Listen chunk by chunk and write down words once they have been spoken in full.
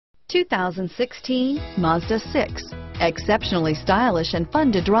2016 Mazda 6. Exceptionally stylish and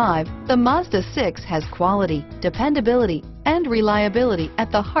fun to drive, the Mazda 6 has quality, dependability, and reliability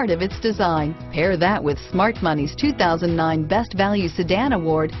at the heart of its design. Pair that with Smart Money's 2009 Best Value Sedan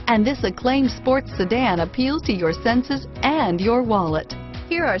Award, and this acclaimed sports sedan appeals to your senses and your wallet.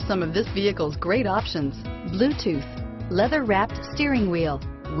 Here are some of this vehicle's great options: Bluetooth, leather-wrapped steering wheel,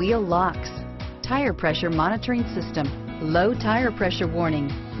 wheel locks, tire pressure monitoring system, low tire pressure warning,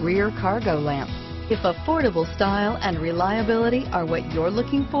 rear cargo lamp. If affordable style and reliability are what you're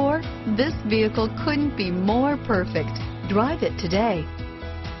looking for, this vehicle couldn't be more perfect. Drive it today.